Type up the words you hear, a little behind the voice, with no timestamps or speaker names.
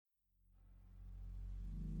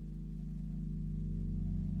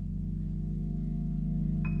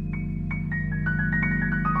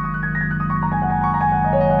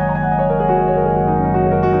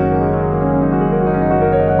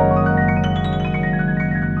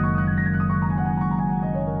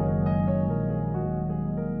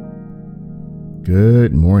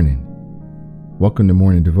Good morning. Welcome to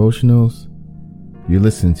Morning Devotionals. You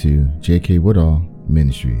listen to J.K. Woodall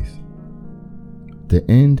Ministries. The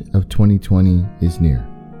end of 2020 is near.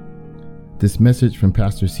 This message from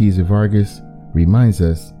Pastor Cesar Vargas reminds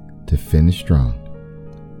us to finish strong.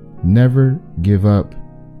 Never give up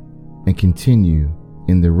and continue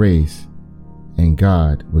in the race, and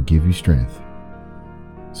God will give you strength.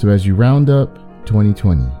 So as you round up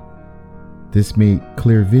 2020, this made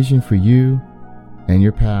clear vision for you and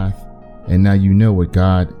your path, and now you know what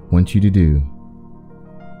God wants you to do.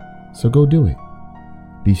 So go do it.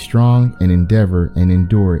 Be strong and endeavor and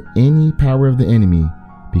endure any power of the enemy,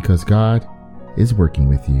 because God is working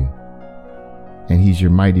with you. And He's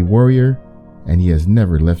your mighty warrior, and He has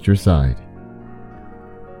never left your side.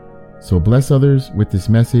 So bless others with this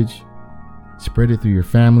message. Spread it through your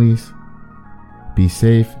families. Be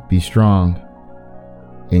safe, be strong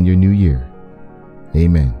in your new year.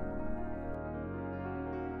 Amen.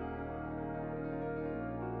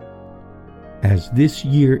 As this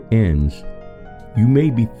year ends, you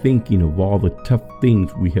may be thinking of all the tough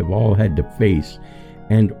things we have all had to face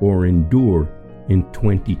and or endure in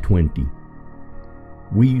 2020.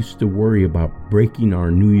 We used to worry about breaking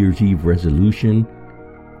our New Year's Eve resolution,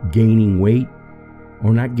 gaining weight,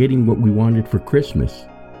 or not getting what we wanted for Christmas.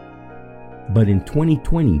 But in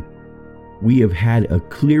 2020, we have had a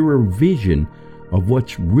clearer vision of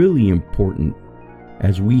what's really important,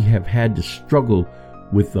 as we have had to struggle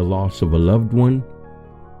with the loss of a loved one,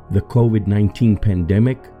 the COVID-19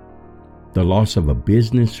 pandemic, the loss of a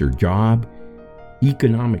business or job,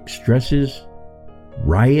 economic stresses,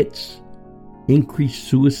 riots, increased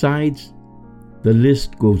suicides. The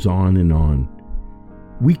list goes on and on.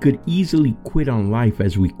 We could easily quit on life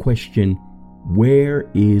as we question,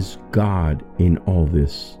 where is God in all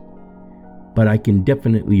this? But I can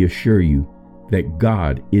definitely assure you that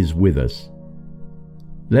God is with us.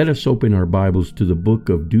 Let us open our Bibles to the book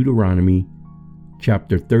of Deuteronomy,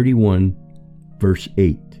 chapter 31, verse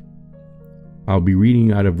 8. I'll be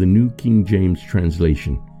reading out of the New King James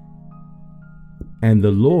translation. And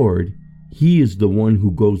the Lord, He is the one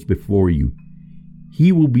who goes before you.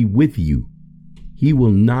 He will be with you. He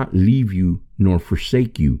will not leave you nor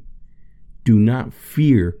forsake you. Do not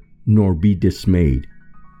fear nor be dismayed.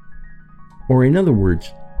 Or in other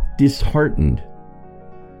words, disheartened.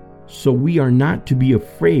 So we are not to be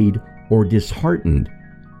afraid or disheartened.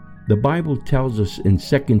 The Bible tells us in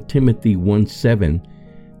 2 Timothy 1:7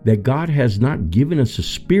 that God has not given us a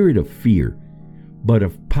spirit of fear, but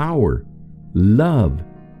of power, love,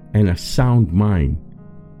 and a sound mind.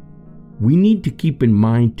 We need to keep in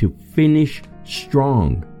mind to finish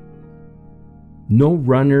strong. No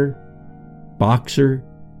runner, boxer,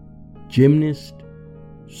 gymnast,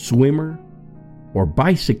 swimmer, or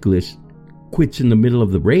bicyclist quits in the middle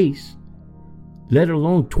of the race, let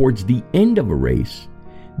alone towards the end of a race.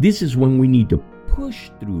 This is when we need to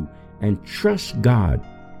push through and trust God.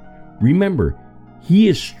 Remember, He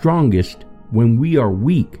is strongest when we are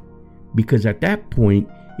weak, because at that point,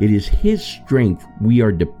 it is His strength we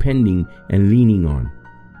are depending and leaning on.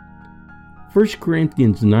 1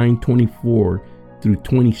 Corinthians 9:24 through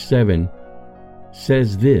 27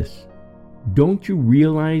 says this: Don't you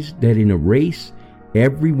realize that in a race,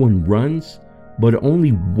 everyone runs, but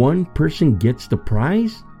only one person gets the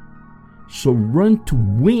prize? So run to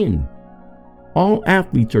win. All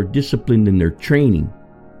athletes are disciplined in their training.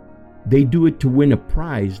 They do it to win a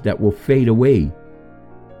prize that will fade away,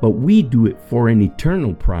 but we do it for an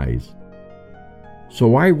eternal prize.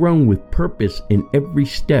 So I run with purpose in every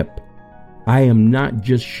step. I am not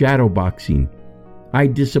just shadowboxing. I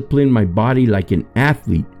discipline my body like an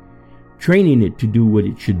athlete, training it to do what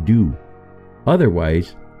it should do.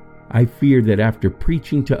 Otherwise, I fear that after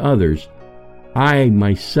preaching to others, I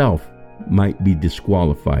myself might be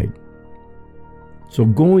disqualified. So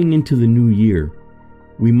going into the new year,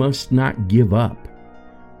 we must not give up.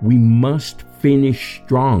 We must finish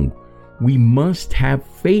strong. We must have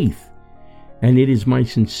faith. And it is my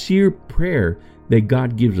sincere prayer that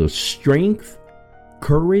God gives us strength,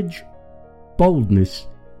 courage, boldness,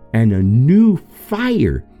 and a new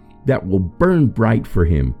fire that will burn bright for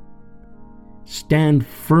Him. Stand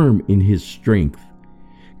firm in His strength.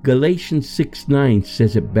 Galatians 6:9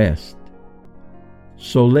 says it best.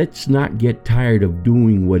 So let's not get tired of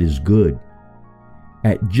doing what is good.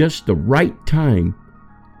 At just the right time,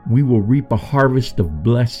 we will reap a harvest of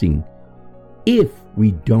blessing if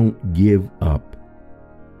we don't give up.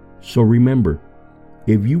 So remember,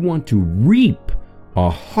 if you want to reap a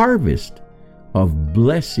harvest of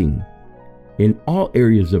blessing in all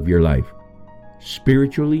areas of your life,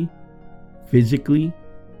 spiritually, physically,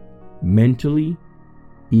 mentally,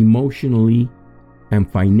 emotionally,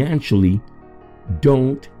 and financially,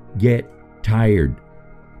 don't get tired.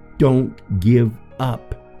 Don't give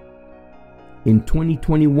up. In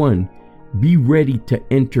 2021, be ready to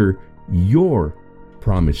enter your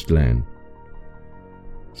promised land.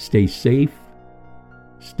 Stay safe,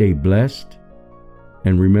 stay blessed,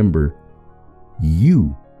 and remember,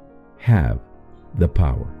 you have the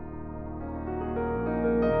power.